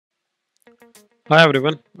Hi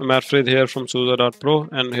everyone, I'm Arfred here from Souza.pro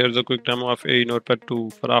and here's a quick demo of AE Notepad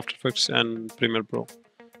 2 for After Effects and Premiere Pro.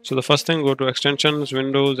 So the first thing, go to Extensions,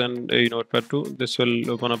 Windows and AE Notepad 2. This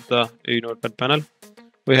will open up the AE Notepad panel.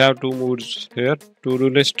 We have two modes here, to-do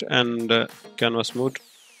list and canvas mode.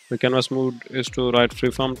 The canvas mode is to write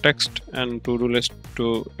freeform text and to-do list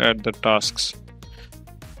to add the tasks.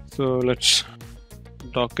 So let's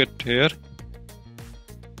dock it here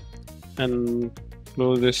and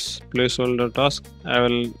close this placeholder task. I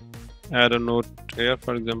will add a note here,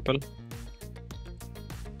 for example.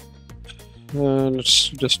 Let's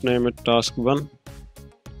just name it task 1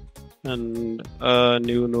 and a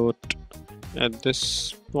new note at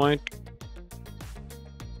this point.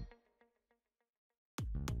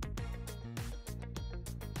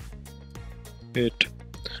 Great.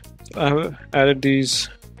 So I have added these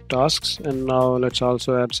tasks and now let's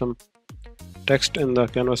also add some text in the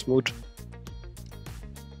canvas mode.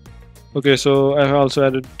 Okay, so I have also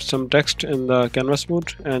added some text in the canvas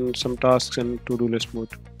mode and some tasks in to-do list mode.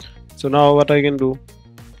 So now what I can do,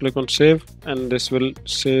 click on save and this will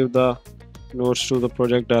save the notes to the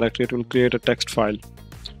project directly. It will create a text file.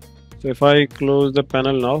 So if I close the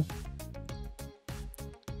panel now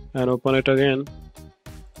and open it again,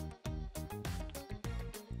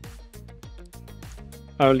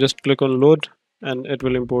 I will just click on load and it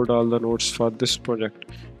will import all the notes for this project.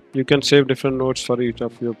 You can save different notes for each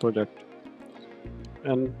of your project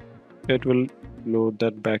and it will load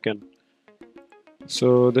that backend.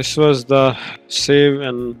 So this was the save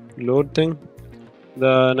and load thing.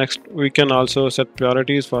 The next, we can also set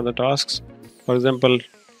priorities for the tasks. For example,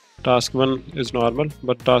 task 1 is normal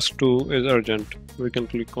but task 2 is urgent. We can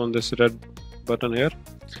click on this red button here.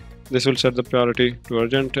 This will set the priority to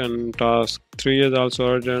urgent, and task 3 is also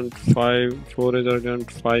urgent, 4 is urgent,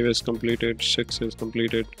 5 is completed, 6 is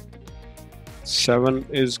completed, 7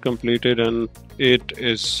 is completed and 8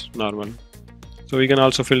 is normal. So we can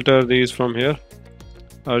also filter these from here: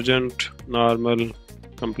 urgent, normal,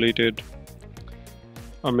 completed,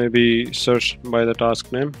 or maybe search by the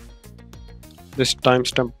task name. This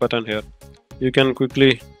timestamp button here, you can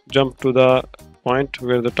quickly jump to the point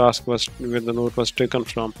where the task was, where the note was taken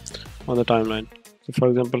from on the timeline. So for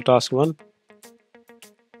example, task 1,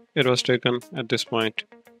 it was taken at this point.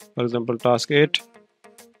 For example, task 8,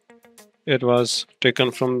 it was taken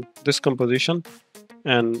from this composition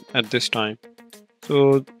and at this time.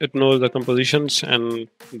 So it knows the compositions and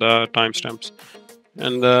the timestamps.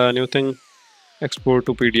 And the new thing, export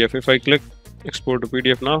to PDF. If I click export to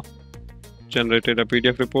PDF now, generated a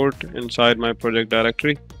PDF report inside my project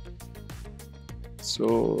directory.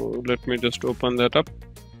 So let me just open that up.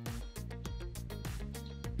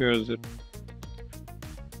 Here is it.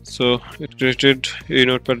 So it created a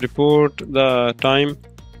Notepad report, the time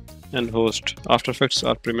and host, After Effects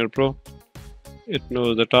or Premiere Pro. It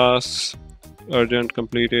knows the tasks, urgent,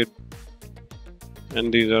 completed,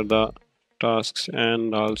 and these are the tasks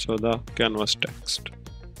and also the canvas text.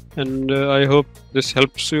 And I hope this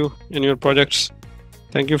helps you in your projects.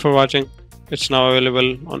 Thank you for watching. It's now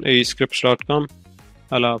available on aescripts.com.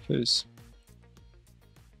 Allah Hafiz.